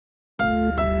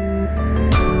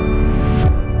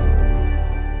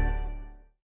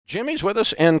Jimmy's with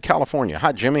us in California.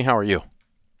 Hi, Jimmy. How are you?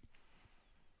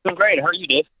 Doing great. How are you,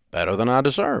 Dave? Better than I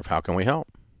deserve. How can we help?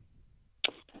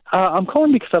 I'm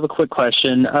calling because I have a quick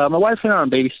question. My wife and I are on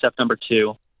baby step number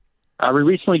 2. We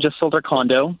recently just sold our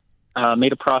condo,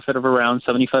 made a profit of around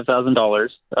 $75,000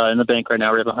 in the bank right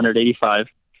now. We have $185,000.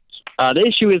 The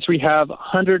issue is we have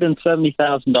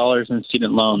 $170,000 in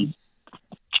student loans.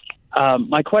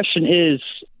 My question is,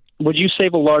 would you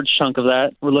save a large chunk of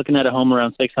that? We're looking at a home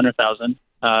around $600,000.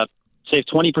 Save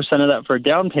 20% of that for a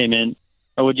down payment,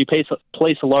 or would you place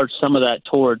a large sum of that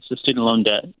towards the student loan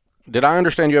debt? Did I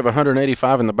understand you have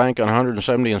 $185,000 in the bank and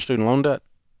 $170,000 in student loan debt?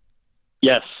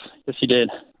 Yes, you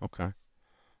did. Okay.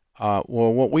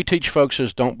 Well, what we teach folks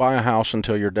is don't buy a house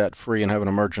until you're debt-free and have an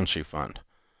emergency fund.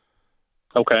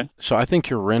 Okay. So I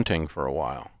think you're renting for a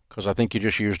while, because I think you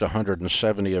just used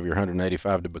 $170,000 of your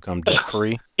 $185,000 to become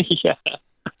debt-free. Yeah.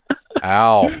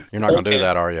 Ow. You're not going to do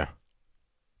that, are you?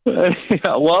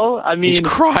 Yeah, well, I mean... He's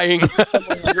crying.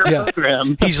 Your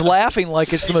program. He's laughing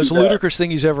like it's the most ludicrous thing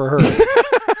he's ever heard.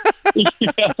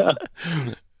 Yeah.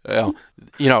 Well,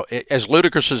 you know, as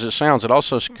ludicrous as it sounds, it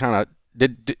also kind of...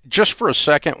 Did just for a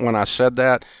second when I said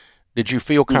that, did you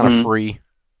feel kind of free?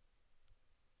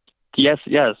 Yes,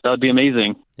 that would be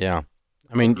amazing. Yeah.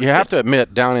 I mean, you have to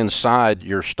admit down inside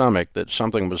your stomach that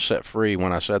something was set free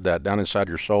when I said that. Down inside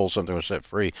your soul, something was set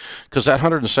free. Because that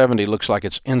 170 looks like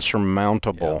it's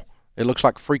insurmountable. Yeah. It looks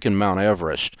like freaking Mount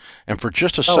Everest. And for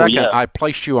just a second, I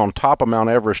placed you on top of Mount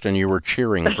Everest and you were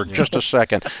cheering for just a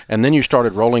second. And then you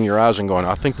started rolling your eyes and going,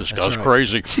 I think this guy's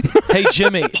crazy. Hey,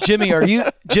 Jimmy, do you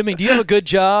have a good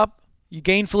job? You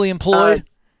gainfully employed?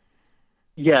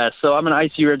 Yeah, so I'm an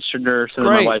ICU registered nurse, and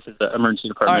then my wife is the emergency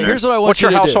department. All right, here's what I want What's you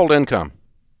to your do. household income?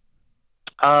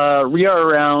 We are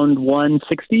around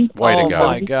 160. Way to go.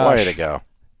 My gosh. Way to go.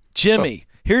 Jimmy,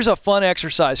 here's a fun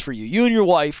exercise for you. You and your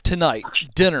wife tonight,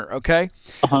 dinner, okay?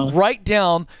 Write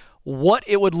down what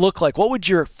it would look like. What would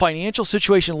your financial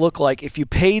situation look like if you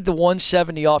paid the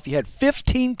 170 off? You had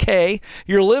 $15K.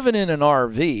 You're living in an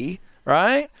RV,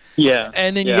 right? Yeah.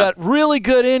 And then you got really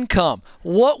good income.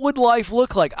 What would life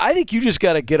look like? I think you just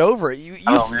got to get over it.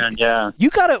 Oh, man, yeah. You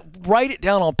got to write it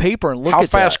down on paper and look at that. How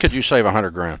fast could you save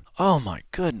 $100,000? Oh, my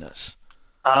goodness.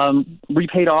 We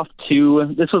paid off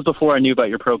this was before I knew about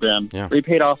your program. Yeah. We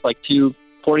paid off like 2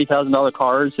 $40,000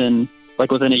 cars in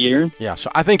within a year. Yeah,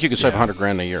 so I think you could save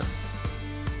 $100,000 a year.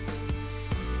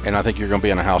 And I think you're going to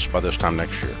be in a house by this time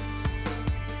next year.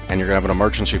 And you're going to have an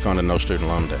emergency fund and no student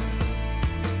loan debt.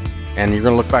 And you're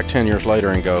going to look back 10 years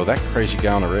later and go, that crazy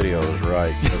guy on the radio was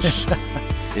right.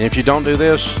 And if you don't do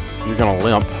this, you're going to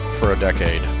limp for a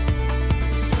decade.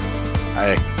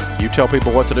 Hey, you tell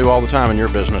people what to do all the time in your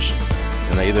business,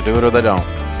 and they either do it or they don't.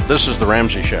 This is The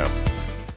Ramsey Show.